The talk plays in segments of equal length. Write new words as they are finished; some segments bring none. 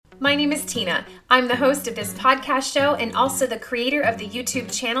My name is Tina. I'm the host of this podcast show and also the creator of the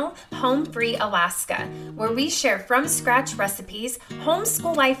YouTube channel Home Free Alaska, where we share from scratch recipes,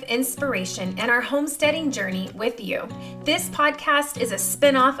 homeschool life inspiration, and our homesteading journey with you. This podcast is a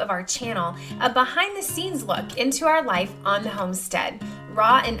spin-off of our channel, a behind the scenes look into our life on the homestead.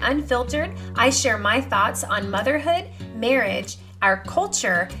 Raw and unfiltered, I share my thoughts on motherhood, marriage, our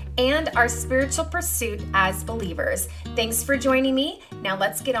culture, and our spiritual pursuit as believers. Thanks for joining me. Now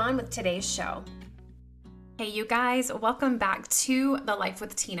let's get on with today's show. Hey, you guys, welcome back to the Life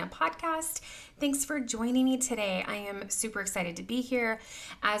with Tina podcast. Thanks for joining me today. I am super excited to be here.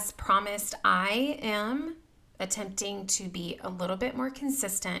 As promised, I am attempting to be a little bit more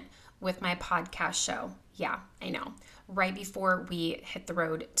consistent with my podcast show. Yeah, I know. Right before we hit the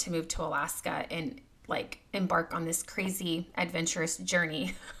road to move to Alaska and embark on this crazy adventurous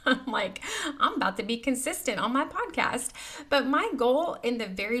journey. I'm about to be consistent on my podcast. But my goal in the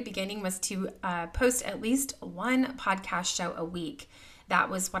very beginning was to post at least one podcast show a week. That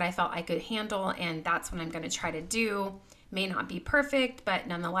was what I felt I could handle, and that's what I'm going to try to do. May not be perfect, but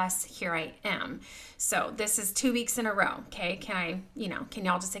nonetheless, here I am. So this is 2 weeks in a row. Okay. Can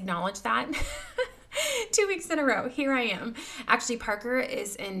y'all just acknowledge that? 2 weeks in a row, here I am. Actually, Parker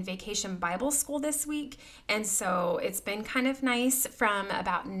is in vacation Bible school this week, and so it's been kind of nice from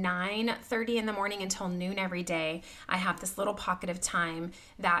about 9:30 in the morning until noon every day. I have this little pocket of time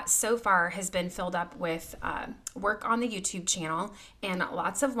that so far has been filled up with work on the YouTube channel and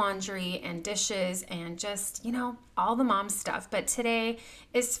lots of laundry and dishes and just, all the mom stuff. But today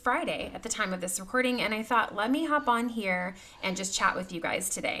is Friday at the time of this recording, and I thought, let me hop on here and just chat with you guys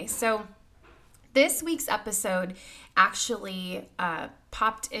today. So this week's episode actually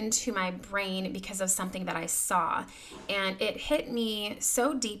popped into my brain because of something that I saw, and it hit me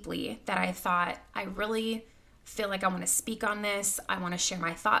so deeply that I thought, I really feel like I want to speak on this. I want to share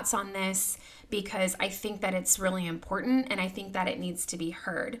my thoughts on this because I think that it's really important and I think that it needs to be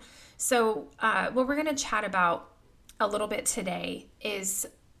heard. So what we're going to chat about a little bit today is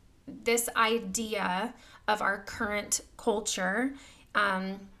this idea of our current culture.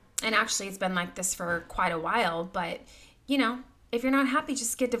 And actually, it's been like this for quite a while, but, if you're not happy,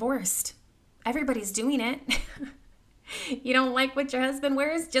 just get divorced. Everybody's doing it. You don't like what your husband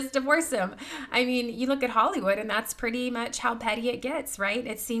wears? Just divorce him. I mean, you look at Hollywood, and that's pretty much how petty it gets, right?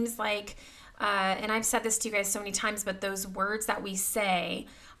 It seems like, and I've said this to you guys so many times, but those words that we say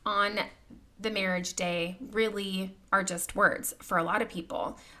on the marriage day really are just words for a lot of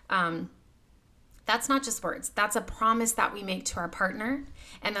people. That's not just words. That's a promise that we make to our partner.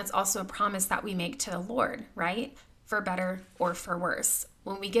 And that's also a promise that we make to the Lord, right? For better or for worse.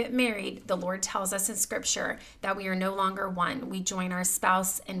 When we get married, the Lord tells us in Scripture that we are no longer one. We join our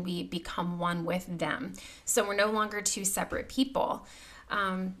spouse and we become one with them. So we're no longer two separate people.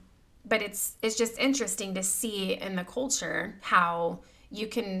 But it's just interesting to see in the culture how you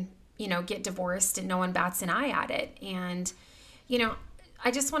can, get divorced and no one bats an eye at it. And, I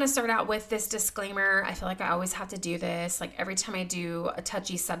just want to start out with this disclaimer. I feel like I always have to do this. Like every time I do a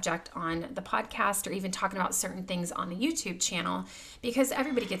touchy subject on the podcast or even talking about certain things on the YouTube channel, because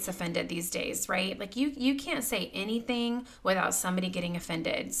everybody gets offended these days, right? Like you can't say anything without somebody getting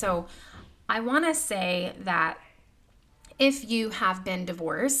offended. So I want to say that if you have been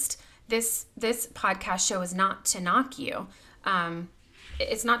divorced, this podcast show is not to knock you.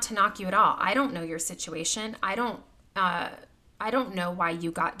 It's not to knock you at all. I don't know your situation. I don't know why you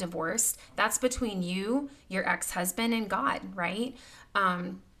got divorced. That's between you, your ex-husband, and God, right?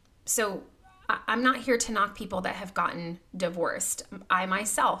 So I'm not here to knock people that have gotten divorced. I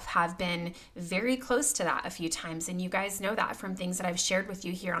myself have been very close to that a few times, and you guys know that from things that I've shared with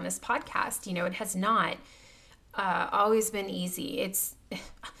you here on this podcast. It has not always been easy. It's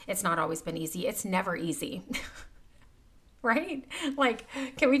not always been easy. It's never easy. Right?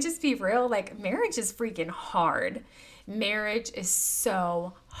 Can we just be real? Marriage is freaking hard. Marriage is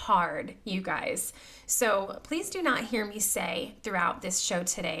so hard, you guys. So please do not hear me say throughout this show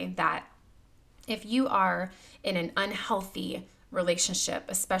today that if you are in an unhealthy relationship,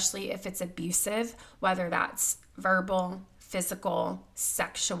 especially if it's abusive, whether that's verbal, physical,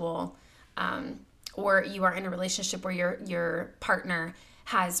 sexual, or you are in a relationship where your partner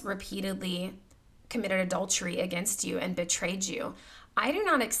has repeatedly committed adultery against you and betrayed you, I do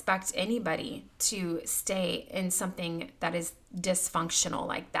not expect anybody to stay in something that is dysfunctional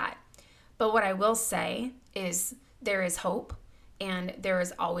like that. But what I will say is there is hope and there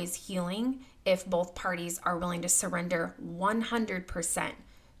is always healing if both parties are willing to surrender 100%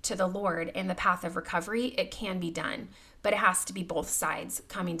 to the Lord in the path of recovery. It can be done, but it has to be both sides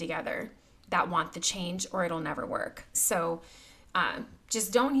coming together that want the change or it'll never work. So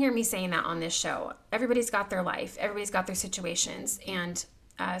just don't hear me saying that on this show. Everybody's got their life. Everybody's got their situations. And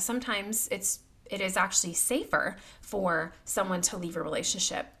sometimes it is actually safer for someone to leave a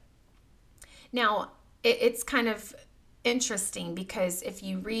relationship. Now, it's kind of interesting because if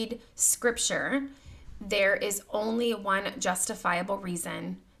you read scripture, there is only one justifiable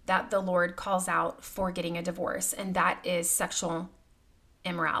reason that the Lord calls out for getting a divorce, and that is sexual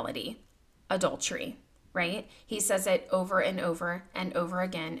immorality, adultery, right? He says it over and over and over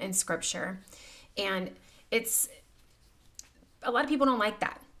again in scripture. And it's, a lot of people don't like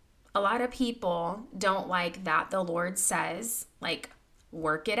that. A lot of people don't like that the Lord says, like,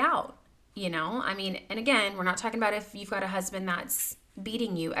 work it out, you know? I mean, and again, we're not talking about if you've got a husband that's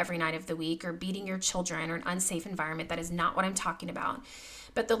beating you every night of the week or beating your children or an unsafe environment. That is not what I'm talking about.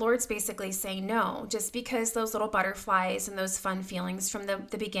 But the Lord's basically saying, no, just because those little butterflies and those fun feelings from the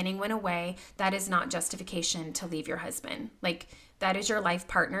beginning went away, that is not justification to leave your husband. Like, that is your life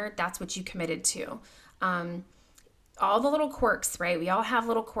partner. That's what you committed to. All the little quirks, right? We all have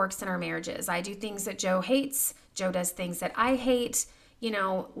little quirks in our marriages. I do things that Joe hates. Joe does things that I hate. You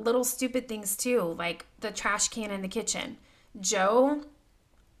know, little stupid things too, like the trash can in the kitchen. Joe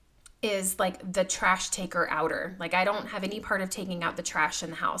is like the trash taker outer. Like, I don't have any part of taking out the trash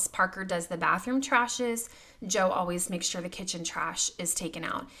in the house. Parker does the bathroom trashes. Joe always makes sure the kitchen trash is taken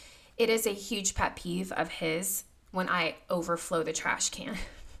out. It is a huge pet peeve of his when I overflow the trash can.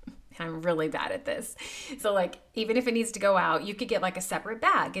 I'm really bad at this. So like, even if it needs to go out, you could get like a separate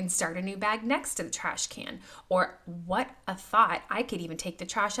bag and start a new bag next to the trash can. Or what a thought, I could even take the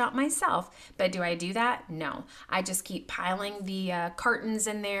trash out myself. But do I do that? No. I just keep piling the cartons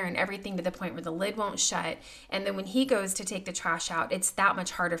in there and everything to the point where the lid won't shut. And then when he goes to take the trash out, it's that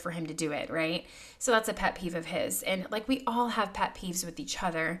much harder for him to do it, right? So that's a pet peeve of his. And like, we all have pet peeves with each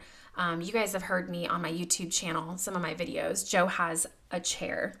other. You guys have heard me on my YouTube channel, some of my videos. Joe has a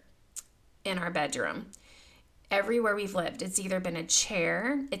chair in our bedroom. Everywhere we've lived, it's either been a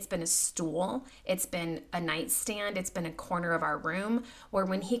chair, it's been a stool, it's been a nightstand, it's been a corner of our room, where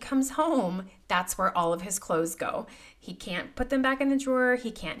when he comes home, that's where all of his clothes go. He can't put them back in the drawer,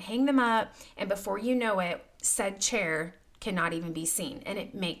 he can't hang them up, and before you know it, said chair cannot even be seen, and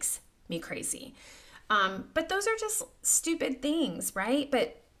it makes me crazy. But those are just stupid things, right?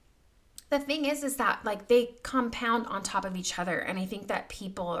 But the thing is that like they compound on top of each other. And I think that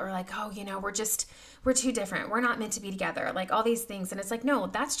people are like, oh, you know, we're too different. We're not meant to be together. Like all these things. And it's like, no,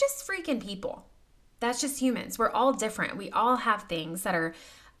 that's just freaking people. That's just humans. We're all different. We all have things that are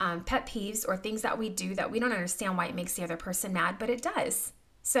pet peeves or things that we do that we don't understand why it makes the other person mad, but it does.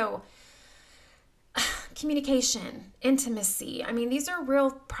 So communication, intimacy. I mean, these are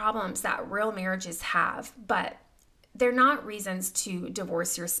real problems that real marriages have, but they're not reasons to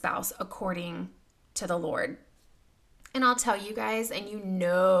divorce your spouse according to the Lord. And I'll tell you guys, and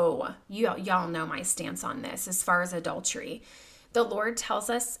y'all know my stance on this as far as adultery. The Lord tells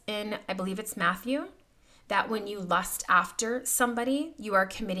us in, I believe it's Matthew, that when you lust after somebody, you are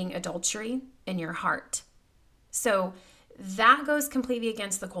committing adultery in your heart. So that goes completely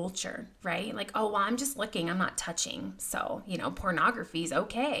against the culture, right? Like, oh, well, I'm just looking, I'm not touching. So, you know, pornography is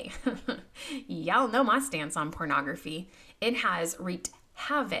okay. Y'all know my stance on pornography. It has wreaked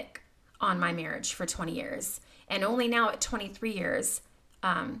havoc on my marriage for 20 years. And only now at 23 years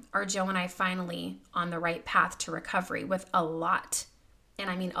are Joe and I finally on the right path to recovery with a lot, and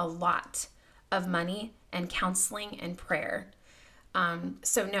I mean a lot, of money and counseling and prayer.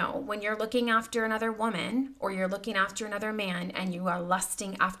 So no, when you're looking after another woman or you're looking after another man and you are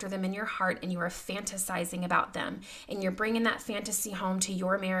lusting after them in your heart and you are fantasizing about them and you're bringing that fantasy home to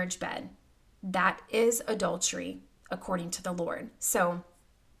your marriage bed, that is adultery according to the Lord. So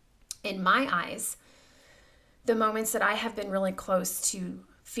in my eyes, the moments that I have been really close to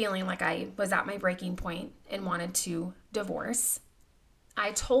feeling like I was at my breaking point and wanted to divorce,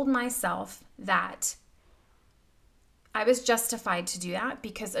 I told myself that I was justified to do that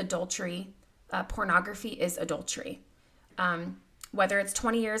because adultery, pornography is adultery. Whether it's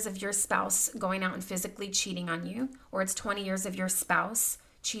 20 years of your spouse going out and physically cheating on you, or it's 20 years of your spouse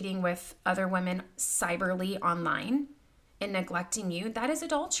cheating with other women cyberly online and neglecting you, that is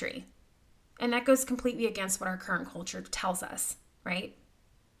adultery. And that goes completely against what our current culture tells us, right?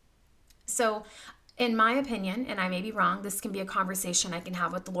 So in my opinion, and I may be wrong, this can be a conversation I can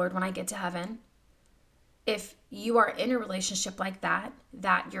have with the Lord when I get to heaven. If you are in a relationship like that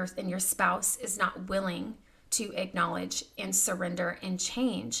your spouse is not willing to acknowledge and surrender and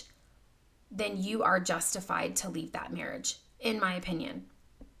change, then you are justified to leave that marriage, in my opinion.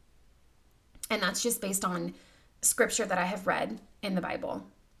 And that's just based on scripture that I have read in the Bible,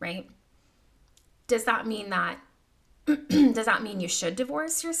 right? Does that mean that Does that mean you should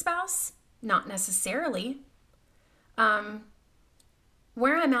divorce your spouse? Not necessarily.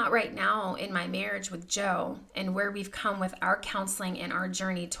 Where I'm at right now in my marriage with Joe and where we've come with our counseling and our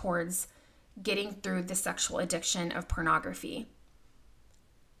journey towards getting through the sexual addiction of pornography,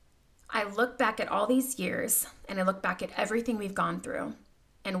 I look back at all these years and I look back at everything we've gone through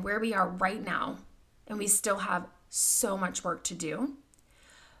and where we are right now, and we still have so much work to do.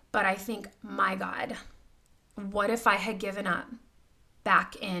 But I think, my God, what if I had given up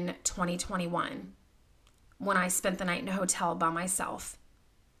back in 2021 when I spent the night in a hotel by myself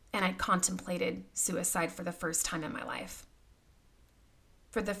and I contemplated suicide for the first time in my life?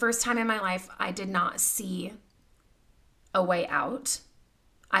 For the first time in my life, I did not see a way out.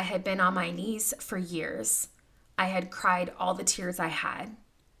 I had been on my knees for years. I had cried all the tears I had.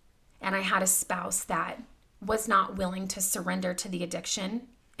 And I had a spouse that was not willing to surrender to the addiction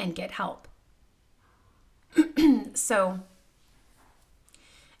and get help. So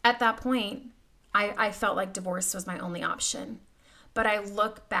at that point, I felt like divorce was my only option. But I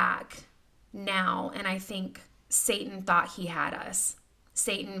look back now and I think Satan thought he had us.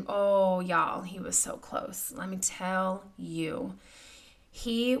 Satan, oh, y'all, he was so close. Let me tell you.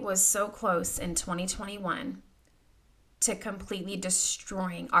 He was so close in 2021 to completely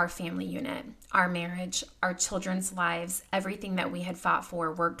destroying our family unit, our marriage, our children's lives, everything that we had fought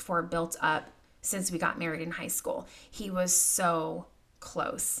for, worked for, built up since we got married in high school. He was so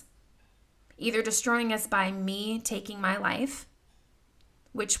close. Either destroying us by me taking my life,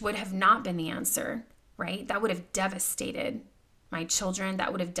 which would have not been the answer, right? That would have devastated my children.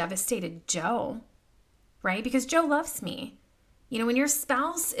 That would have devastated Joe, right? Because Joe loves me. You know, when your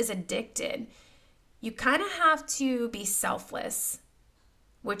spouse is addicted, you kind of have to be selfless,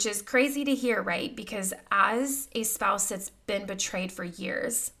 which is crazy to hear, right? Because as a spouse that's been betrayed for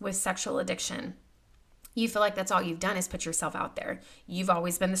years with sexual addiction, you feel like that's all you've done is put yourself out there. You've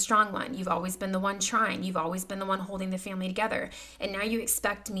always been the strong one. You've always been the one trying. You've always been the one holding the family together. And now you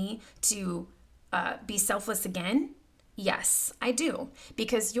expect me to be selfless again? Yes, I do.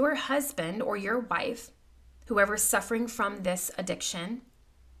 Because your husband or your wife, whoever's suffering from this addiction,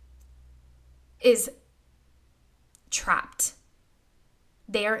 is trapped.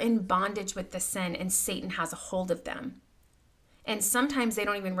 They are in bondage with the sin and Satan has a hold of them. And sometimes they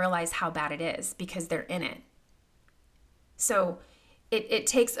don't even realize how bad it is because they're in it. So it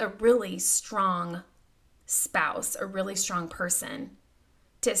takes a really strong spouse, a really strong person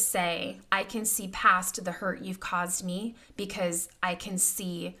to say, I can see past the hurt you've caused me because I can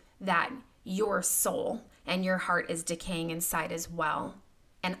see that your soul and your heart is decaying inside as well.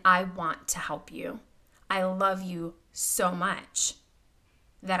 And I want to help you. I love you so much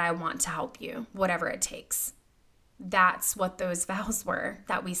that I want to help you, whatever it takes. That's what those vows were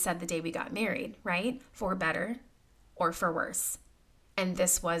that we said the day we got married, right? For better or for worse. And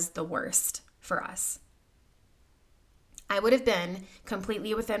this was the worst for us. I would have been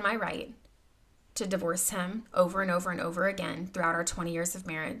completely within my right to divorce him over and over and over again throughout our 20 years of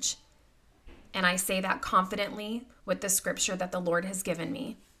marriage. And I say that confidently with the scripture that the Lord has given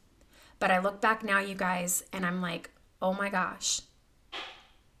me. But I look back now, you guys, and I'm like, oh my gosh,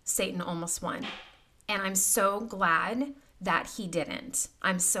 Satan almost won. And I'm so glad that he didn't.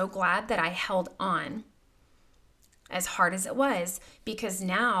 I'm so glad that I held on as hard as it was, because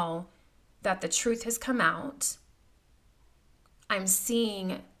now that the truth has come out, I'm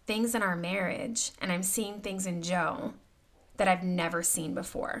seeing things in our marriage and I'm seeing things in Joe that I've never seen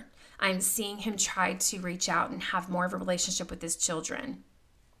before. I'm seeing him try to reach out and have more of a relationship with his children.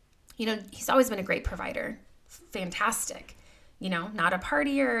 You know, he's always been a great provider. Fantastic. You know, not a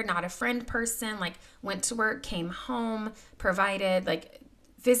partier, not a friend person, like went to work, came home, provided, like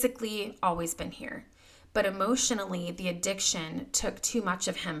physically always been here. But emotionally, the addiction took too much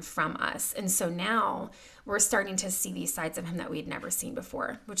of him from us. And so now we're starting to see these sides of him that we'd never seen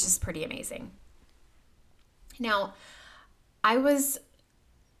before, which is pretty amazing. Now, I was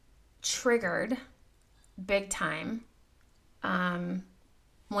triggered big time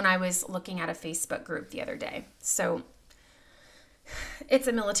when I was looking at a Facebook group the other day. So it's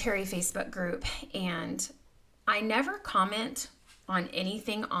a military Facebook group, and I never comment on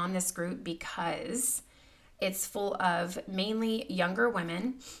anything on this group because it's full of mainly younger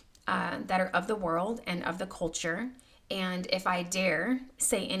women that are of the world and of the culture. And if I dare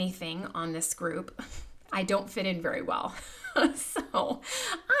say anything on this group, I don't fit in very well. So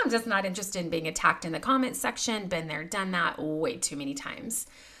I'm just not interested in being attacked in the comment section. Been there, done that way too many times.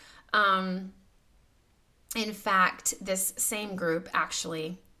 In fact, this same group,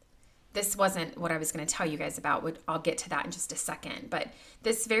 actually, this wasn't what I was going to tell you guys about. I'll get to that in just a second. But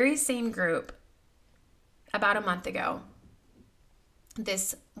this very same group about a month ago,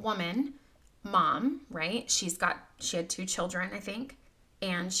 this woman, mom, right? She had 2 children, I think,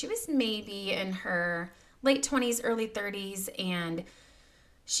 and she was maybe in her late 20s, early 30s, and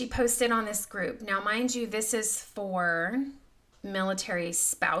she posted on this group. Now, mind you, this is for military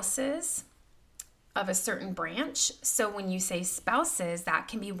spouses of a certain branch. So when you say spouses, that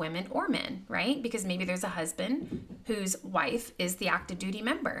can be women or men, right? Because maybe there's a husband whose wife is the active duty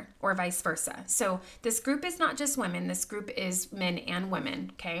member or vice versa. So this group is not just women. This group is men and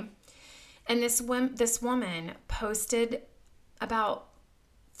women, okay? And this woman posted about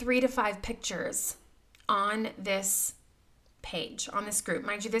 3 to 5 pictures on this page, on this group.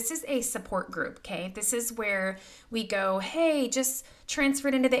 Mind you, this is a support group, okay? This is where we go, hey, just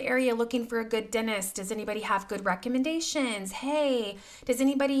transferred into the area looking for a good dentist. Does anybody have good recommendations? Hey, does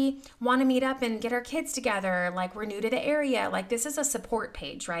anybody want to meet up and get our kids together? Like, we're new to the area. Like, this is a support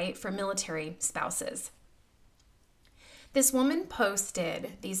page, right, for military spouses. This woman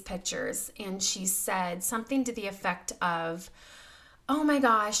posted these pictures and she said something to the effect of, oh my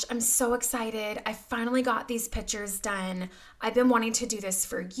gosh, I'm so excited. I finally got these pictures done. I've been wanting to do this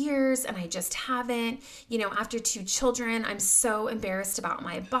for years and I just haven't. You know, after 2 children, I'm so embarrassed about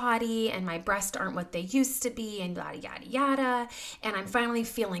my body and my breasts aren't what they used to be and yada, yada, yada. And I'm finally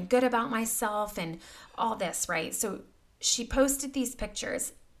feeling good about myself and all this, right? So she posted these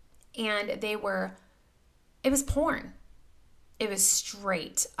pictures and it was porn. It was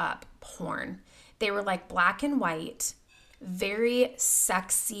straight up porn. They were like black and white, very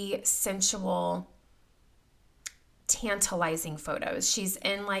sexy, sensual, tantalizing photos. She's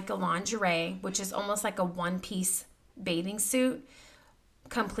in like a lingerie, which is almost like a one-piece bathing suit,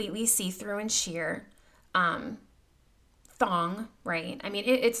 completely see-through and sheer, thong, right? I mean,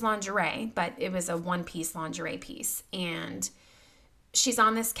 it's lingerie, but it was a one-piece lingerie piece. And she's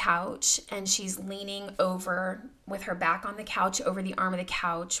on this couch and she's leaning over with her back on the couch, over the arm of the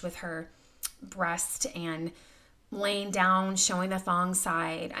couch with her breast and laying down, showing the thong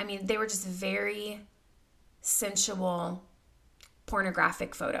side. I mean, they were just very sensual,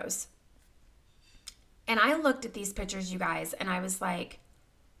 pornographic photos. And I looked at these pictures, you guys, and I was like,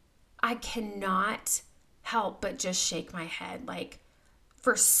 I cannot help but just shake my head, like,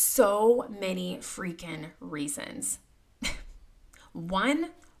 for so many freaking reasons. 1,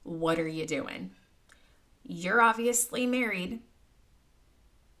 what are you doing? You're obviously married.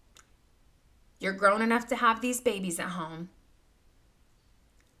 You're grown enough to have these babies at home.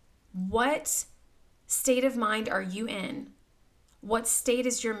 What state of mind are you in? What state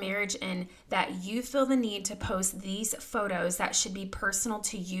is your marriage in that you feel the need to post these photos that should be personal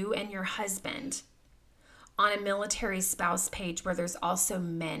to you and your husband on a military spouse page where there's also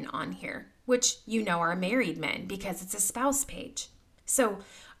men on here, which you know are married men because it's a spouse page? So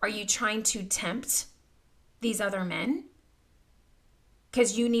are you trying to tempt these other men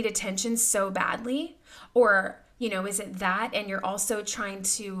because you need attention so badly? Or, you know, is it that and you're also trying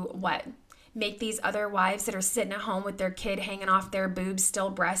to, what, make these other wives that are sitting at home with their kid hanging off their boobs, still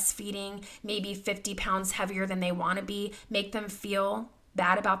breastfeeding, maybe 50 pounds heavier than they want to be, make them feel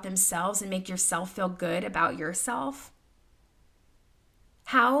bad about themselves and make yourself feel good about yourself?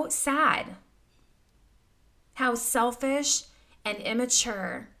 How sad. How selfish and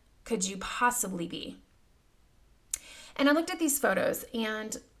immature could you possibly be? And I looked at these photos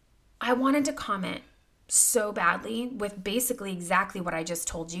and I wanted to comment so badly with basically exactly what I just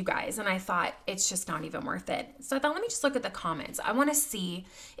told you guys. And I thought, it's just not even worth it. So I thought, let me just look at the comments. I want to see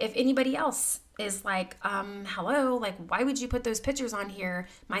if anybody else is like, hello, like, why would you put those pictures on here?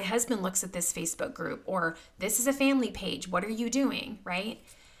 My husband looks at this Facebook group, or this is a family page. What are you doing? Right?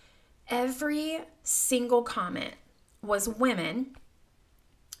 Every single comment was women.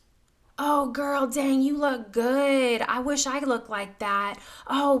 Oh, girl, dang, you look good. I wish I looked like that.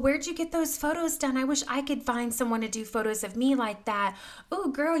 Oh, where'd you get those photos done? I wish I could find someone to do photos of me like that. Oh,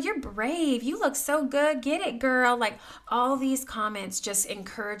 girl, you're brave. You look so good. Get it, girl. Like, all these comments just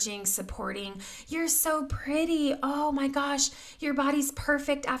encouraging, supporting. You're so pretty. Oh my gosh, your body's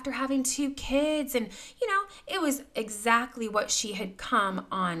perfect after having 2 kids. And, you know, it was exactly what she had come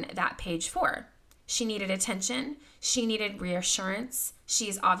on that page for. She needed attention. She needed reassurance.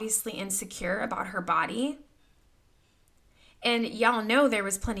 She's obviously insecure about her body. And y'all know there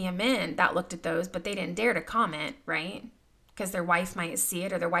was plenty of men that looked at those, but they didn't dare to comment, right? Because their wife might see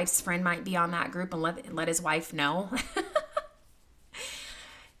it, or their wife's friend might be on that group and let his wife know.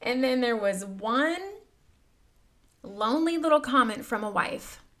 And then there was one lonely little comment from a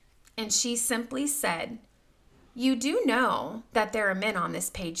wife. And she simply said, "You do know that there are men on this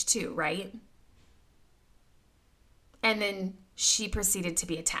page too, right?" And then she proceeded to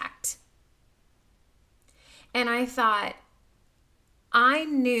be attacked. And I thought, I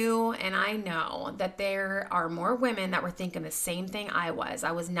knew and I know that there are more women that were thinking the same thing I was.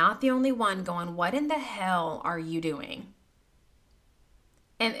 I was not the only one going, what in the hell are you doing?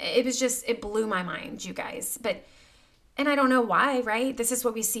 And it was just, it blew my mind, you guys. And I don't know why, right? This is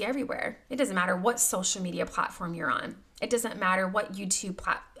what we see everywhere. It doesn't matter what social media platform you're on. It doesn't matter what YouTube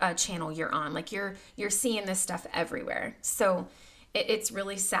channel you're on. Like you're seeing this stuff everywhere. So it's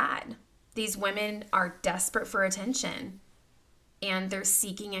really sad. These women are desperate for attention and they're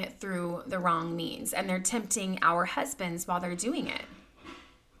seeking it through the wrong means. And they're tempting our husbands while they're doing it.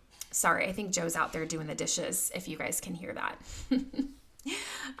 Sorry, I think Joe's out there doing the dishes, if you guys can hear that.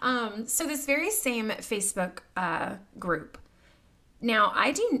 So this very same Facebook group. Now,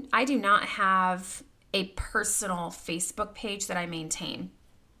 I do not have a personal Facebook page that I maintain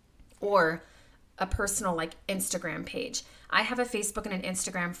or a personal like Instagram page. I have a Facebook and an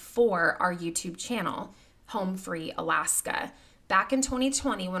Instagram for our YouTube channel, Home Free Alaska. Back in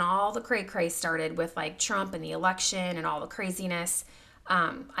 2020, when all the cray-cray started with like Trump and the election and all the craziness,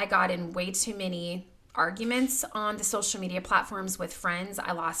 I got in way too many arguments on the social media platforms with friends.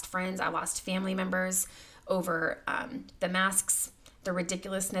 I lost friends. I lost family members over the masks, the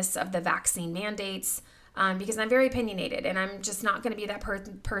ridiculousness of the vaccine mandates, because I'm very opinionated and I'm just not going to be that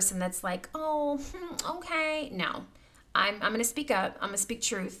person that's like, oh, okay. No, I'm going to speak up. I'm going to speak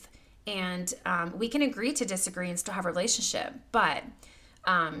truth. And we can agree to disagree and still have a relationship. But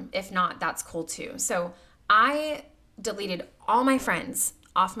if not, that's cool too. So I deleted all my friends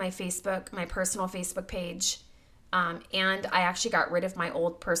off my Facebook, my personal Facebook page. And I actually got rid of my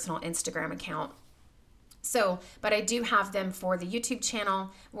old personal Instagram account. So, but I do have them for the YouTube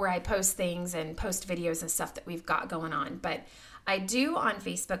channel where I post things and post videos and stuff that we've got going on. But I do on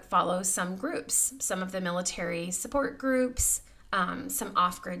Facebook follow some groups, some of the military support groups, some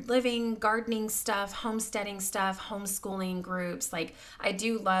off-grid living, gardening stuff, homesteading stuff, homeschooling groups. Like I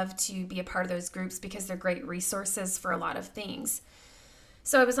do love to be a part of those groups because they're great resources for a lot of things.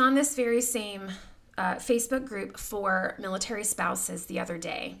 So I was on this very same Facebook group for military spouses the other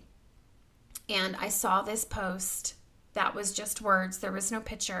day. And I saw this post that was just words. There was no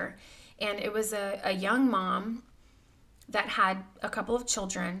picture. And it was a young mom that had a couple of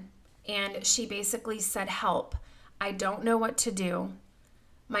children. And she basically said, help. I don't know what to do.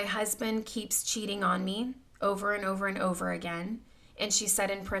 My husband keeps cheating on me over and over and over again. And she said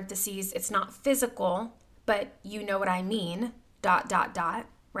in parentheses, it's not physical, but you know what I mean, ...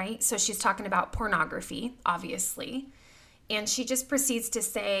 right? So she's talking about pornography, obviously. And she just proceeds to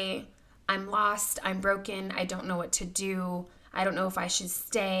say, I'm lost, I'm broken, I don't know what to do. I don't know if I should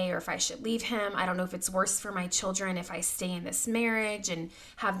stay or if I should leave him. I don't know if it's worse for my children if I stay in this marriage and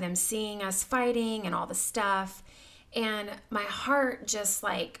have them seeing us fighting and all the stuff. And my heart just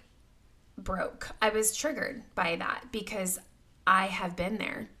like broke. I was triggered by that because I have been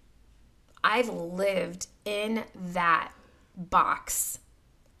there. I've lived in that box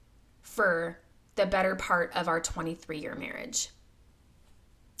for the better part of our 23-year marriage.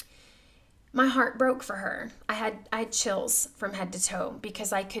 My heart broke for her. I had chills from head to toe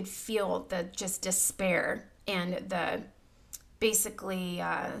because I could feel the just despair and the basically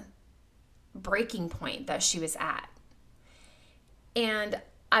breaking point that she was at. And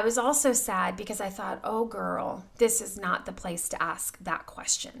I was also sad because I thought, oh girl, this is not the place to ask that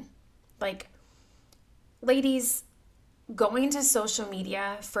question. Like, ladies, going to social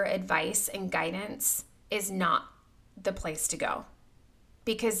media for advice and guidance is not the place to go.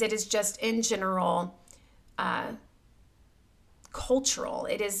 Because it is just in general cultural.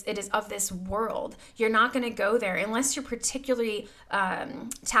 It is of this world. You're not going to go there unless you're particularly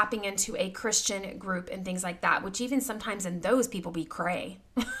tapping into a Christian group and things like that, which even sometimes in those people be cray,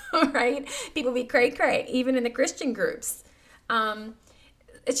 right? People be cray, even in the Christian groups.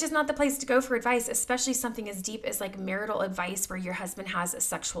 It's just not the place to go for advice, especially something as deep as like marital advice where your husband has a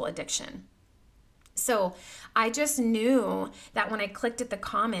sexual addiction. So I just knew that when I clicked at the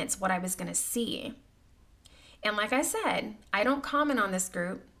comments, what I was going to see. And like I said, I don't comment on this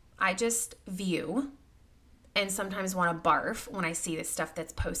group. I just view and sometimes want to barf when I see the stuff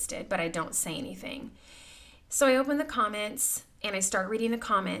that's posted, but I don't say anything. So I open the comments and I start reading the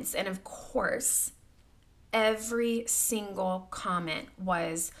comments. And of course, every single comment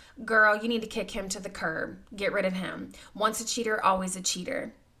was, girl, you need to kick him to the curb. Get rid of him. Once a cheater, always a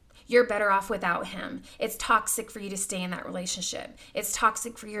cheater. You're better off without him. It's toxic for you to stay in that relationship. It's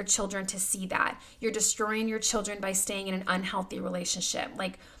toxic for your children to see that. You're destroying your children by staying in an unhealthy relationship.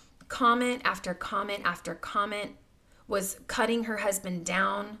 Like comment after comment after comment was cutting her husband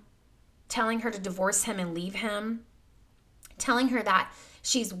down, telling her to divorce him and leave him, telling her that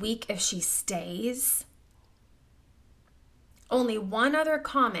she's weak if she stays. Only one other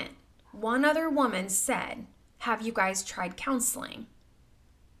comment, one other woman said, "Have you guys tried counseling?"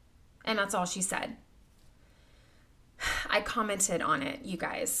 And that's all she said. I commented on it, you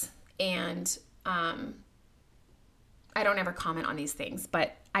guys, and I don't ever comment on these things,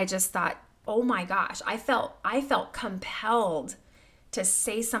 but I just thought, oh my gosh, I felt compelled to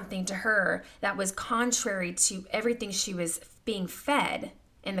say something to her that was contrary to everything she was being fed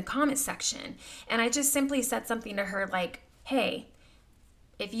in the comment section. And I just simply said something to her like, hey,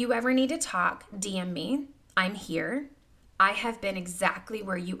 if you ever need to talk, DM me. I'm here. I have been exactly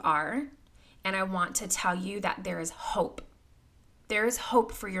where you are. And I want to tell you that there is hope. There is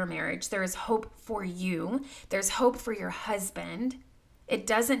hope for your marriage. There is hope for you. There's hope for your husband. It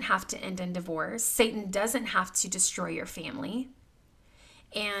doesn't have to end in divorce. Satan doesn't have to destroy your family.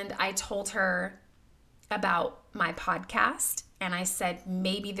 And I told her about my podcast, and I said,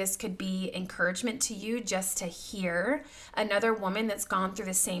 maybe this could be encouragement to you just to hear another woman that's gone through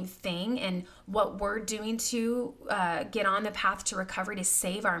the same thing and what we're doing to get on the path to recovery to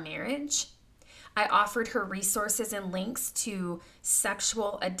save our marriage. I offered her resources and links to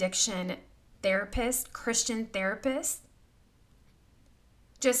sexual addiction therapists, Christian therapists.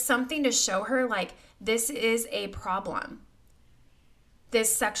 Just something to show her like this is a problem.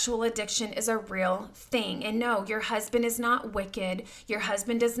 This sexual addiction is a real thing. And no, your husband is not wicked. Your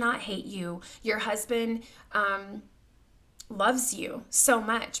husband does not hate you. Your husband loves you so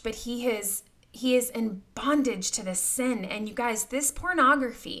much, but he is in bondage to this sin. And you guys, this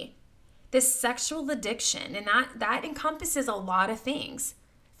pornography, this sexual addiction, and that encompasses a lot of things.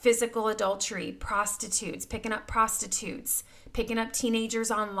 Physical adultery, prostitutes, picking up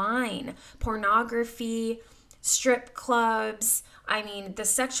teenagers online, pornography, strip clubs. I mean, the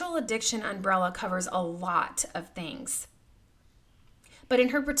sexual addiction umbrella covers a lot of things. But in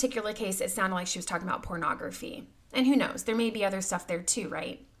her particular case, it sounded like she was talking about pornography. And who knows, there may be other stuff there too,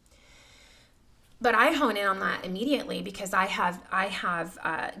 right? But I hone in on that immediately because I have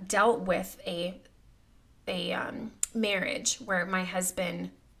dealt with a marriage where my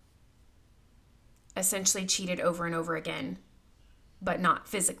husband essentially cheated over and over again, but not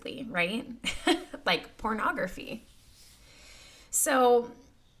physically, right? Like pornography. So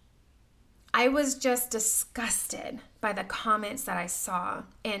I was just disgusted by the comments that I saw.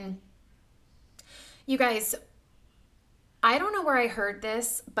 And you guys, I don't know where I heard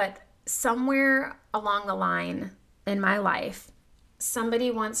this, but somewhere along the line in my life,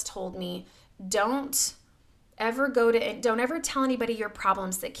 somebody once told me, don't ever tell anybody your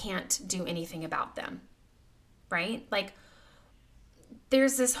problems that can't do anything about them, right? Like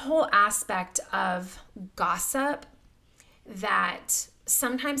there's this whole aspect of gossip that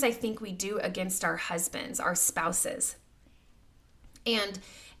sometimes I think we do against our husbands, our spouses. And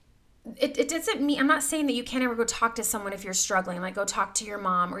it doesn't mean, I'm not saying that you can't ever go talk to someone if you're struggling, like go talk to your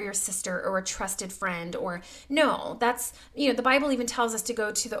mom or your sister or a trusted friend, or no, that's, the Bible even tells us to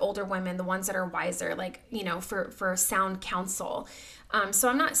go to the older women, the ones that are wiser, like, for sound counsel. So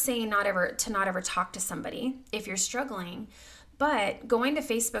I'm not saying not ever talk to somebody if you're struggling, but going to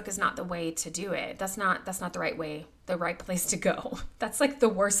Facebook is not the way to do it. That's not the right way, the right place to go. That's like the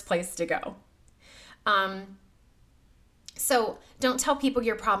worst place to go. So don't tell people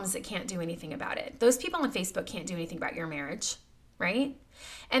your problems that can't do anything about it. Those people on Facebook can't do anything about your marriage, right?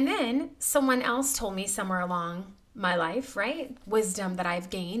 And then someone else told me somewhere along my life, right? Wisdom that I've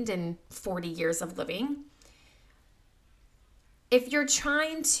gained in 40 years of living. If you're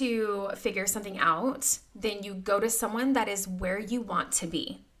trying to figure something out, then you go to someone that is where you want to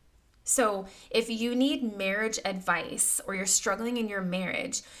be. So if you need marriage advice or you're struggling in your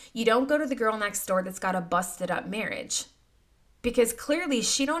marriage, you don't go to the girl next door that's got a busted up marriage, because clearly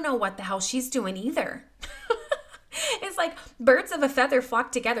she don't know what the hell she's doing either. It's like birds of a feather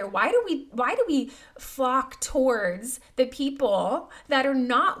flock together. Why do we flock towards the people that are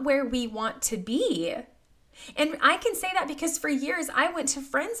not where we want to be? And I can say that because for years I went to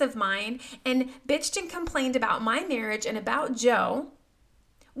friends of mine and bitched and complained about my marriage and about Joe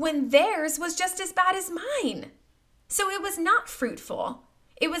when theirs was just as bad as mine. So it was not fruitful.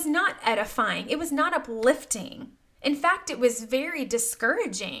 It was not edifying. It was not uplifting. In fact, it was very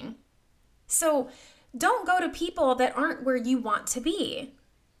discouraging. So don't go to people that aren't where you want to be.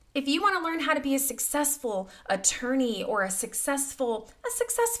 If you want to learn how to be a successful attorney or a successful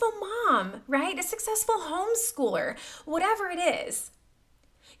mom, right? A successful homeschooler, whatever it is.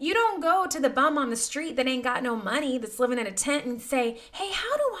 You don't go to the bum on the street that ain't got no money, that's living in a tent, and say, hey,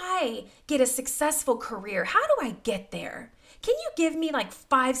 how do I get a successful career? How do I get there? Can you give me like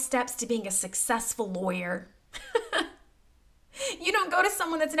 5 steps to being a successful lawyer? You don't go to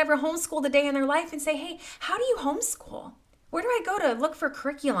someone that's never homeschooled a day in their life and say, hey, how do you homeschool? Where do I go to look for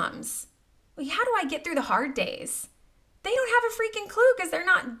curriculums? How do I get through the hard days? They don't have a freaking clue because they're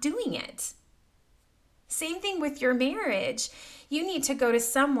not doing it. Same thing with your marriage. You need to go to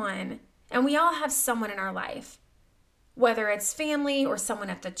someone, and we all have someone in our life, whether it's family or someone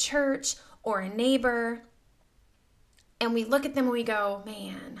at the church or a neighbor, and we look at them and we go,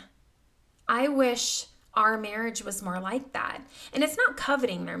 man, I wish our marriage was more like that. And it's not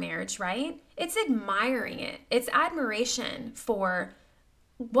coveting their marriage, right? It's admiring it. It's admiration for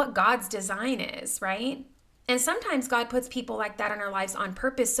what God's design is, right? And sometimes God puts people like that in our lives on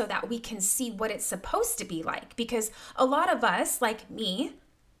purpose so that we can see what it's supposed to be like. Because a lot of us, like me,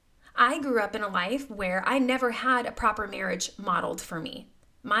 I grew up in a life where I never had a proper marriage modeled for me.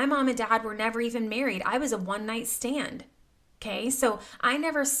 My mom and dad were never even married. I was a one-night stand. Okay, so I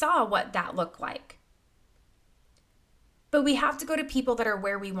never saw what that looked like. But we have to go to people that are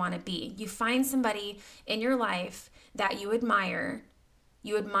where we want to be. You find somebody in your life that you admire.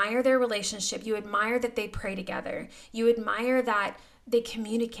 You admire their relationship. You admire that they pray together. You admire that they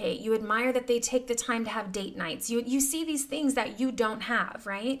communicate. You admire that they take the time to have date nights. You see these things that you don't have,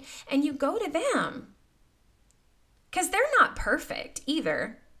 right? And you go to them. Because they're not perfect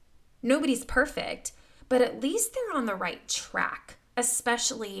either. Nobody's perfect. But at least they're on the right track,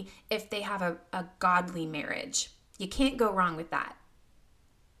 especially if they have a godly marriage. You can't go wrong with that.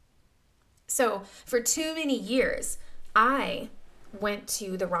 So for too many years, I went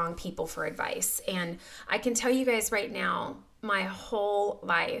to the wrong people for advice. And I can tell you guys right now, my whole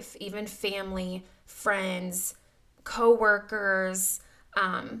life, even family, friends, coworkers,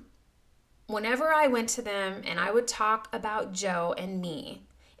 whenever I went to them and I would talk about Joe and me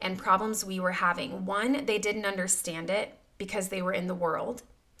and problems we were having, one, they didn't understand it because they were in the world.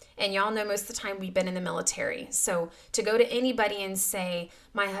 And y'all know most of the time we've been in the military. So to go to anybody and say,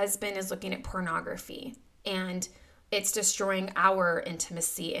 my husband is looking at pornography and it's destroying our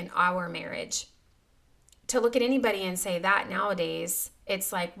intimacy and our marriage. To look at anybody and say that nowadays,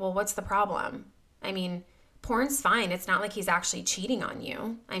 it's like, well, what's the problem? I mean, porn's fine. It's not like he's actually cheating on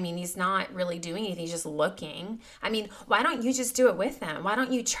you. I mean, he's not really doing anything. He's just looking. I mean, why don't you just do it with him? Why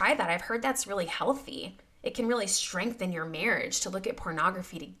don't you try that? I've heard that's really healthy. It can really strengthen your marriage to look at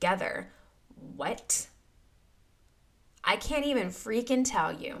pornography together. What? I can't even freaking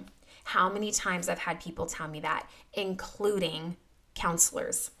tell you how many times I've had people tell me that, including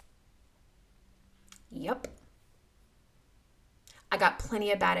counselors. Yep. I got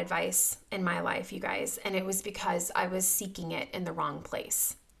plenty of bad advice in my life, you guys, and it was because I was seeking it in the wrong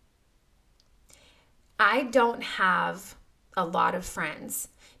place. I don't have a lot of friends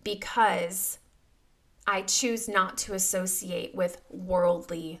because I choose not to associate with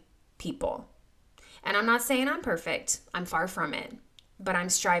worldly people. And I'm not saying I'm perfect. I'm far from it. But I'm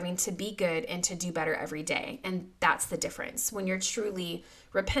striving to be good and to do better every day. And that's the difference. When you're truly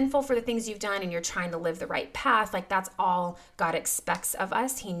repentful for the things you've done and you're trying to live the right path, like that's all God expects of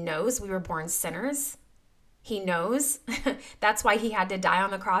us. He knows we were born sinners. He knows. That's why he had to die on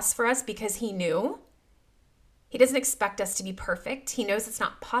the cross for us, because he knew. He doesn't expect us to be perfect. He knows it's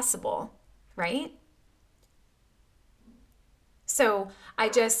not possible, right? So I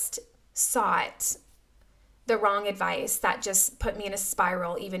just sought the wrong advice that just put me in a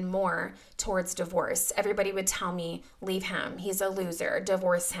spiral even more towards divorce. Everybody would tell me, leave him. He's a loser.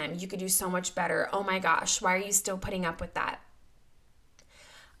 Divorce him. You could do so much better. Oh my gosh, why are you still putting up with that?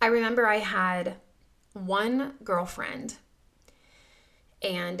 I remember I had one girlfriend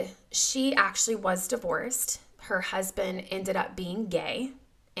and she actually was divorced. Her husband ended up being gay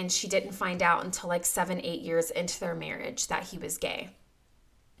and she didn't find out until like 7-8 years into their marriage that he was gay.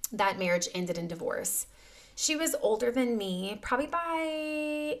 That marriage ended in divorce. She was older than me, probably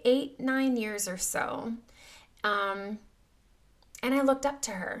by 8-9 years or so. And I looked up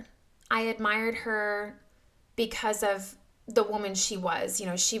to her. I admired her because of the woman she was. You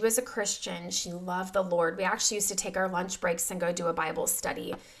know, she was a Christian. She loved the Lord. We actually used to take our lunch breaks and go do a Bible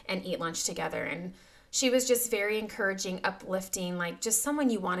study and eat lunch together. And she was just very encouraging, uplifting, like just someone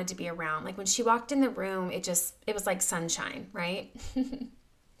you wanted to be around. Like when she walked in the room, it was like sunshine, right?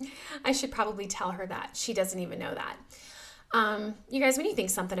 I should probably tell her that. She doesn't even know that. You guys, when you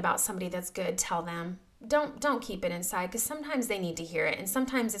think something about somebody that's good, tell them. Don't keep it inside, because sometimes they need to hear it. And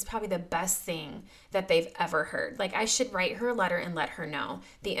sometimes it's probably the best thing that they've ever heard. Like I should write her a letter and let her know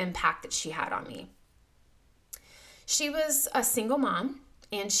the impact that she had on me. She was a single mom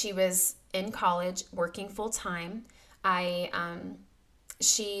and she was in college working full time.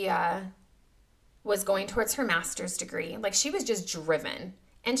 She was going towards her master's degree. Like she was just driven.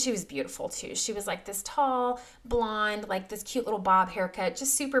 And she was beautiful too. She was like this tall, blonde, like this cute little bob haircut,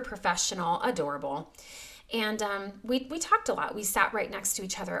 just super professional, adorable. And we talked a lot. We sat right next to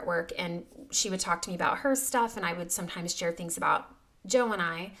each other at work, and she would talk to me about her stuff, and I would sometimes share things about Joe and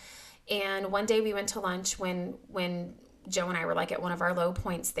I. And one day we went to lunch when Joe and I were like at one of our low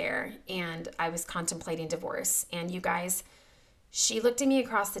points there, and I was contemplating divorce. And you guys, she looked at me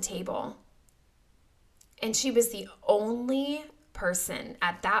across the table, and she was the only person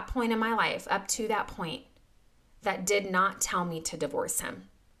at that point in my life, up to that point, that did not tell me to divorce him.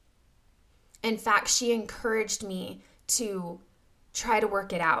 In fact, she encouraged me to try to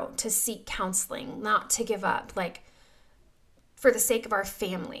work it out, to seek counseling, not to give up, like for the sake of our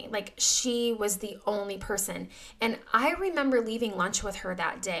family. Like, she was the only person. And I remember leaving lunch with her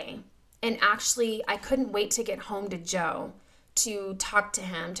that day. And actually, I couldn't wait to get home to Joe to talk to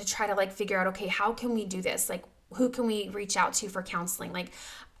him, to try to like figure out, okay, how can we do this? Like, who can we reach out to for counseling? Like,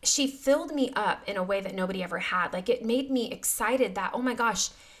 she filled me up in a way that nobody ever had. Like, it made me excited that, oh my gosh,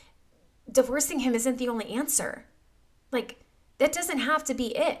 divorcing him isn't the only answer. Like, that doesn't have to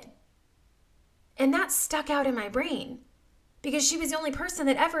be it. And that stuck out in my brain because she was the only person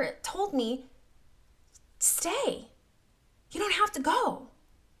that ever told me, stay. You don't have to go.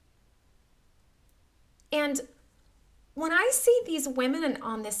 And when I see these women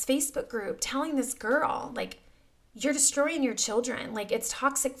on this Facebook group telling this girl, like, you're destroying your children, like, it's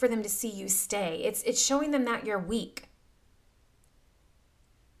toxic for them to see you stay. It's showing them that you're weak.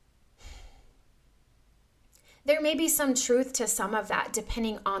 There may be some truth to some of that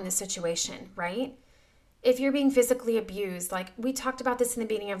depending on the situation, right? If you're being physically abused, like we talked about this in the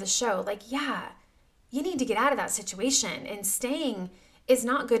beginning of the show, like, yeah, you need to get out of that situation, and staying is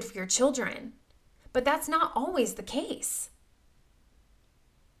not good for your children. But that's not always the case.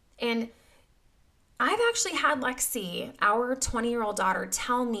 And I've actually had Lexi, our 20-year-old daughter,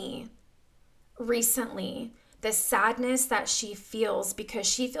 tell me recently the sadness that she feels because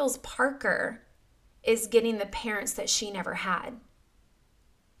she feels Parker is getting the parents that she never had,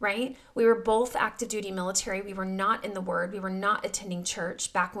 right? We were both active duty military. We were not in the Word. We were not attending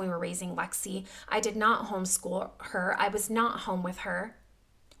church back when we were raising Lexi. I did not homeschool her. I was not home with her.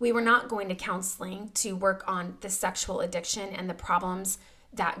 We were not going to counseling to work on the sexual addiction and the problems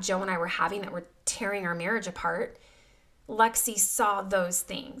that Joe and I were having that were tearing our marriage apart. Lexi saw those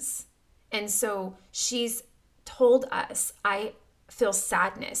things. And so she's told us, I feel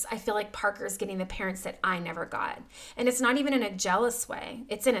sadness. I feel like Parker's getting the parents that I never got. And it's not even in a jealous way.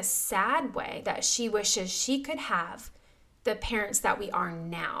 It's in a sad way that she wishes she could have the parents that we are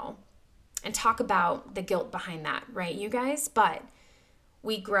now. And talk about the guilt behind that, right, you guys? But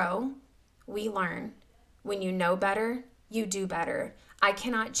we grow, we learn. When you know better, you do better. I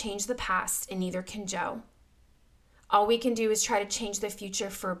cannot change the past, and neither can Joe. All we can do is try to change the future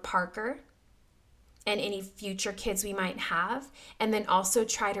for Parker and any future kids we might have, and then also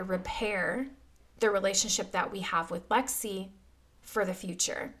try to repair the relationship that we have with Lexi for the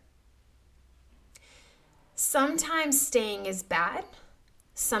future. Sometimes staying is bad.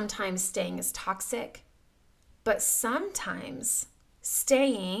 Sometimes staying is toxic. But sometimes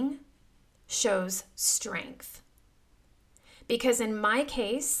staying shows strength. Because in my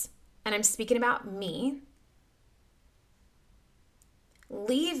case, and I'm speaking about me,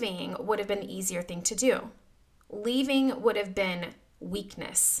 leaving would have been the easier thing to do. Leaving would have been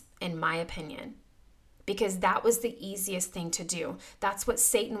weakness, in my opinion, because that was the easiest thing to do. That's what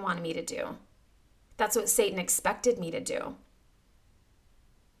Satan wanted me to do. That's what Satan expected me to do.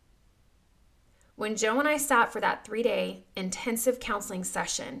 When Joe and I sat for that 3-day intensive counseling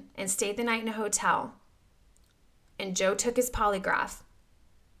session and stayed the night in a hotel, and Joe took his polygraph,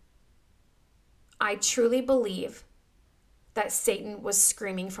 I truly believe that Satan was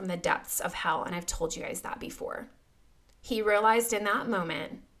screaming from the depths of hell, and I've told you guys that before. He realized in that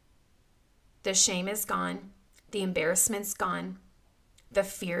moment, the shame is gone, the embarrassment's gone, the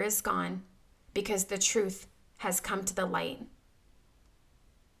fear is gone, because the truth has come to the light.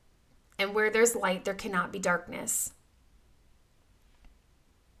 And where there's light, there cannot be darkness.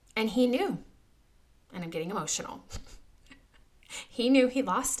 And he knew, and I'm getting emotional, he knew he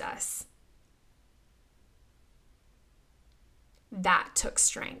lost us. That took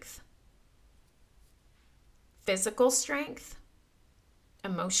strength. Physical strength,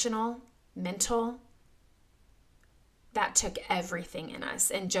 emotional, mental. That took everything in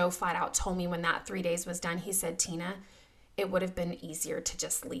us. And Joe flat out told me when that 3 days was done, he said, Tina, it would have been easier to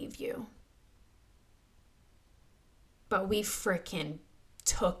just leave you. But we freaking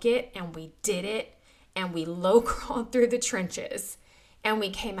took it, and we did it, and we low crawled through the trenches, and we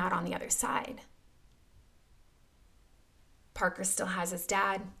came out on the other side. Parker still has his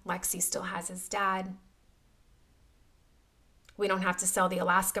dad. Lexi still has his dad. We don't have to sell the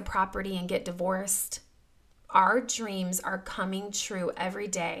Alaska property and get divorced. Our dreams are coming true every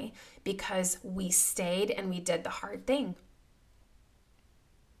day because we stayed and we did the hard thing.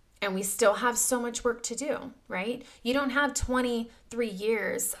 And we still have so much work to do, right? You don't have 23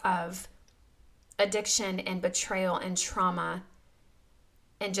 years of addiction and betrayal and trauma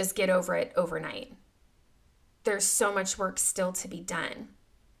and just get over it overnight. There's so much work still to be done.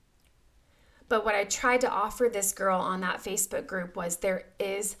 But what I tried to offer this girl on that Facebook group was there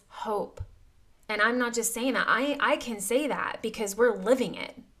is hope. And I'm not just saying that. I can say that because we're living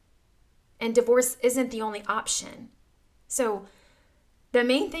it. And divorce isn't the only option. So the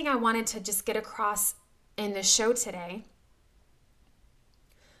main thing I wanted to just get across in the show today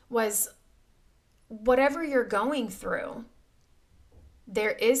was whatever you're going through,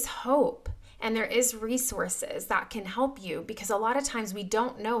 there is hope and there is resources that can help you, because a lot of times we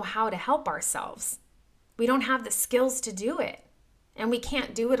don't know how to help ourselves. We don't have the skills to do it, and we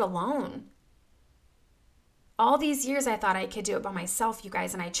can't do it alone. All these years I thought I could do it by myself, you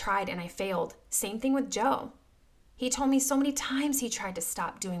guys, and I tried and I failed. Same thing with Joe. He told me so many times he tried to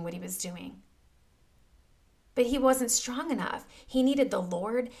stop doing what he was doing. But he wasn't strong enough. He needed the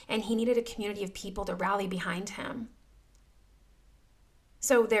Lord, and he needed a community of people to rally behind him.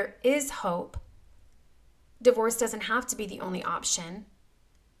 So there is hope. Divorce doesn't have to be the only option.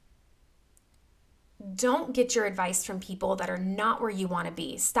 Don't get your advice from people that are not where you want to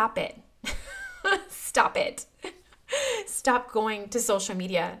be. Stop it. Stop it. Stop going to social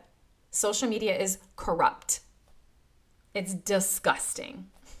media. Social media is corrupt. It's disgusting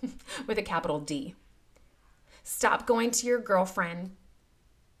with a capital D. Stop going to your girlfriend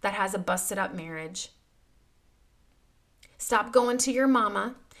that has a busted up marriage. Stop going to your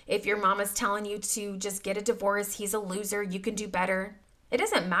mama. If your mama's telling you to just get a divorce, he's a loser, you can do better. It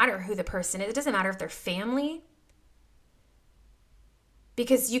doesn't matter who the person is. It doesn't matter if they're family.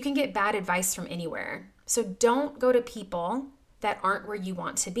 Because you can get bad advice from anywhere. So don't go to people that aren't where you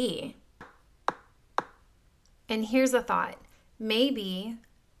want to be. And here's a thought. Maybe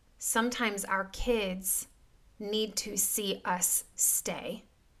sometimes our kids need to see us stay.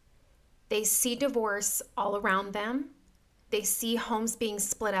 They see divorce all around them. They see homes being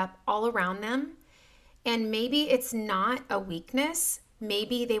split up all around them. And maybe it's not a weakness.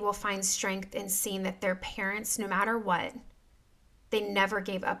 Maybe they will find strength in seeing that their parents, no matter what, they never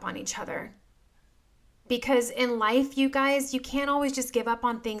gave up on each other. Because in life, you guys, you can't always just give up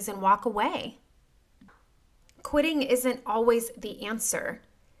on things and walk away. Quitting isn't always the answer.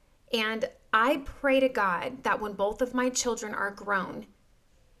 And I pray to God that when both of my children are grown,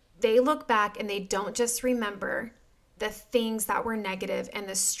 they look back and they don't just remember the things that were negative and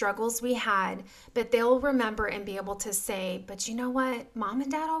the struggles we had, but they'll remember and be able to say, but you know what? Mom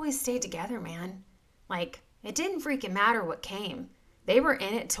and Dad always stayed together, man. Like, it didn't freaking matter what came. They were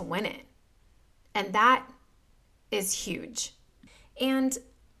in it to win it. And that is huge. And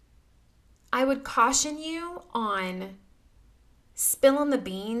I would caution you on spilling the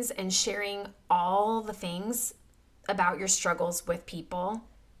beans and sharing all the things about your struggles with people,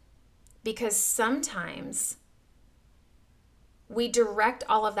 because sometimes we direct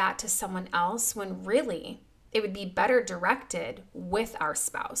all of that to someone else when really it would be better directed with our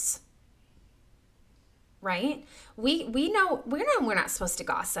spouse. Right? We know we're not supposed to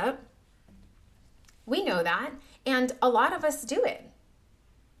gossip. We know that, and a lot of us do it.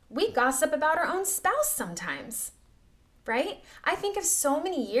 We gossip about our own spouse sometimes, right? I think of so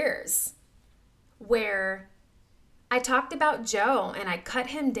many years where I talked about Joe and I cut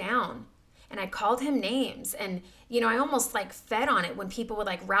him down and I called him names, and I almost like fed on it when people would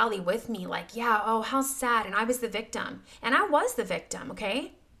like rally with me, like, yeah, oh, how sad, and I was the victim. And I was the victim,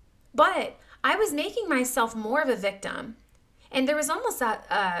 okay? But I was making myself more of a victim. And there was almost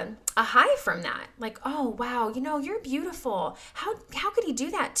a high from that. Like, oh, wow, you're beautiful. How could he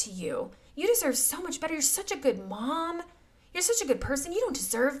do that to you? You deserve so much better. You're such a good mom. You're such a good person. You don't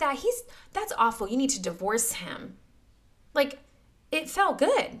deserve that. That's awful. You need to divorce him. Like, it felt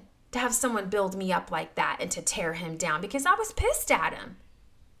good to have someone build me up like that and to tear him down, because I was pissed at him.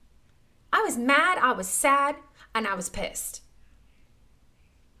 I was mad, I was sad, and I was pissed.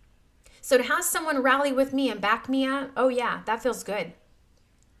 So to have someone rally with me and back me up, oh yeah, that feels good.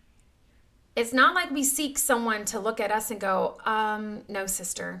 It's not like we seek someone to look at us and go, no,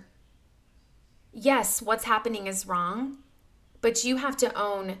 sister. Yes, what's happening is wrong, but you have to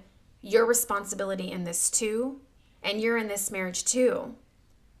own your responsibility in this too, and you're in this marriage too.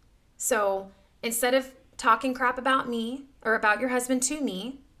 So instead of talking crap about me or about your husband to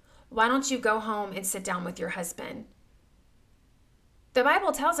me, why don't you go home and sit down with your husband The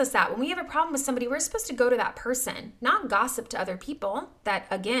Bible tells us that when we have a problem with somebody, we're supposed to go to that person, not gossip to other people that,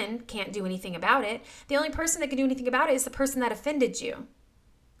 again, can't do anything about it. The only person that can do anything about it is the person that offended you,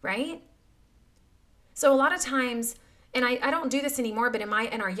 right? So a lot of times, and I don't do this anymore, but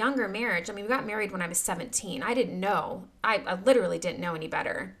in our younger marriage, I mean, we got married when I was 17. I didn't know. I literally didn't know any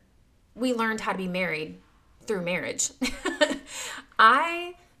better. We learned how to be married through marriage.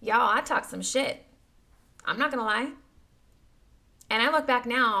 I talk some shit. I'm not going to lie. And I look back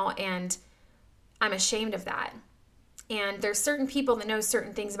now and I'm ashamed of that. And there's certain people that know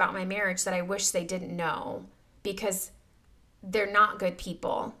certain things about my marriage that I wish they didn't know because they're not good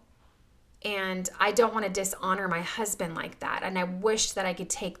people. And I don't want to dishonor my husband like that. And I wish that I could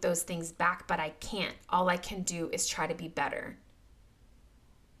take those things back, but I can't. All I can do is try to be better.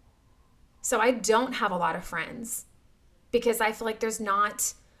 So I don't have a lot of friends because I feel like there's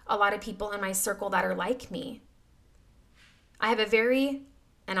not a lot of people in my circle that are like me. I have a very,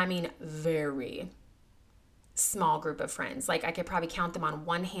 and I mean very small group of friends. Like I could probably count them on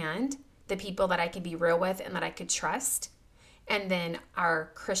one hand, the people that I can be real with and that I could trust. And then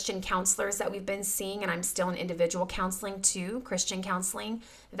our Christian counselors that we've been seeing, and I'm still in individual counseling too, Christian counseling,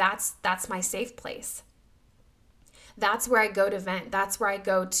 that's my safe place. That's where I go to vent. That's where I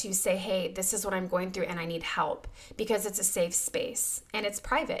go to say, hey, this is what I'm going through and I need help, because it's a safe space and it's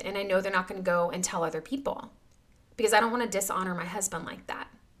private. And I know they're not going to go and tell other people because I don't want to dishonor my husband like that.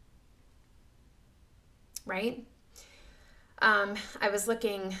 Right? I was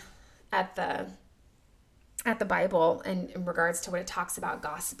looking at the Bible in regards to what it talks about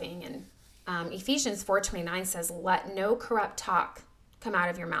gossiping, and Ephesians 4:29 says, let no corrupt talk come out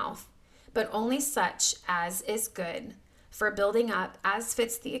of your mouth, but only such as is good for building up as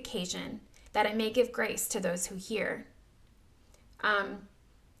fits the occasion, that it may give grace to those who hear.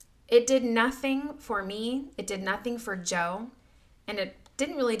 It did nothing for me. It did nothing for Joe, and it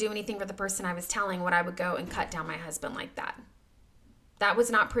didn't really do anything for the person I was telling when I would go and cut down my husband like that. That was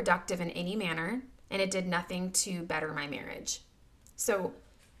not productive in any manner, and it did nothing to better my marriage. So,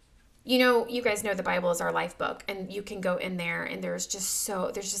 you guys know the Bible is our life book, and you can go in there and there's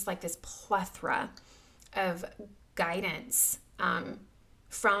just like this plethora of guidance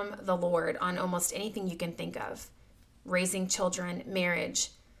from the Lord on almost anything you can think of. Raising children,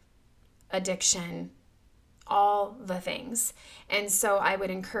 marriage, addiction, all the things. And so I would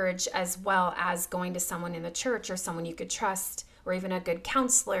encourage, as well as going to someone in the church or someone you could trust or even a good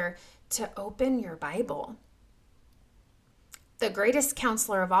counselor, to open your Bible. The greatest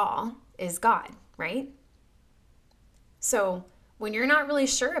counselor of all is God, right? So when you're not really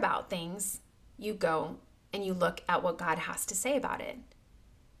sure about things, you go and you look at what God has to say about it.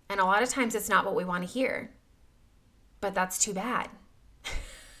 And a lot of times it's not what we want to hear, but that's too bad,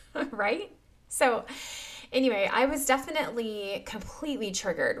 right? So anyway, I was definitely completely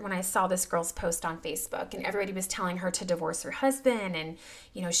triggered when I saw this girl's post on Facebook, and everybody was telling her to divorce her husband, and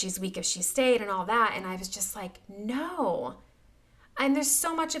she's weak if she stayed and all that. And I was just like, no. And there's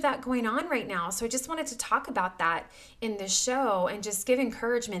so much of that going on right now. So I just wanted to talk about that in this show and just give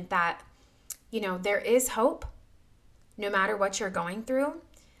encouragement that, there is hope no matter what you're going through.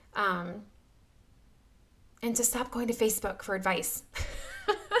 And to stop going to Facebook for advice.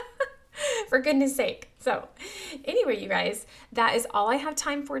 For goodness sake. So anyway, you guys, that is all I have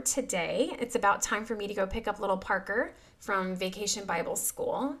time for today. It's about time for me to go pick up little Parker from Vacation Bible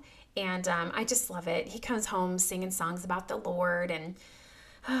School. And I just love it. He comes home singing songs about the Lord. And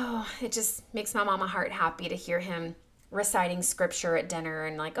it just makes my mama heart happy to hear him reciting scripture at dinner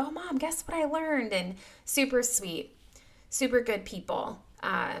and like, oh, Mom, guess what I learned? And super sweet, super good people.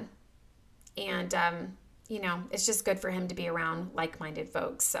 It's just good for him to be around like-minded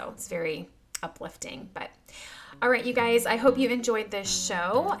folks. So it's very uplifting. But all right, you guys, I hope you enjoyed this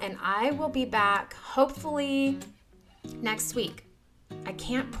show, and I will be back hopefully next week. I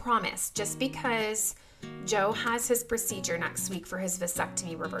can't promise, just because Joe has his procedure next week for his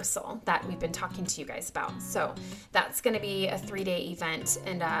vasectomy reversal that we've been talking to you guys about. So that's going to be a 3-day event.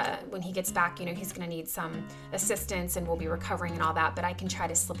 And when he gets back, he's going to need some assistance and we'll be recovering and all that. But I can try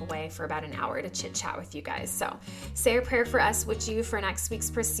to slip away for about an hour to chit chat with you guys. So say a prayer for us, would you, for next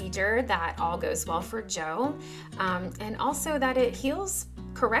week's procedure, that all goes well for Joe. And also that it heals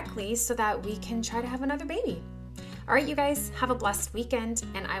correctly so that we can try to have another baby. All right, you guys, have a blessed weekend,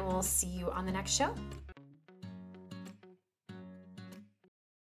 and I will see you on the next show.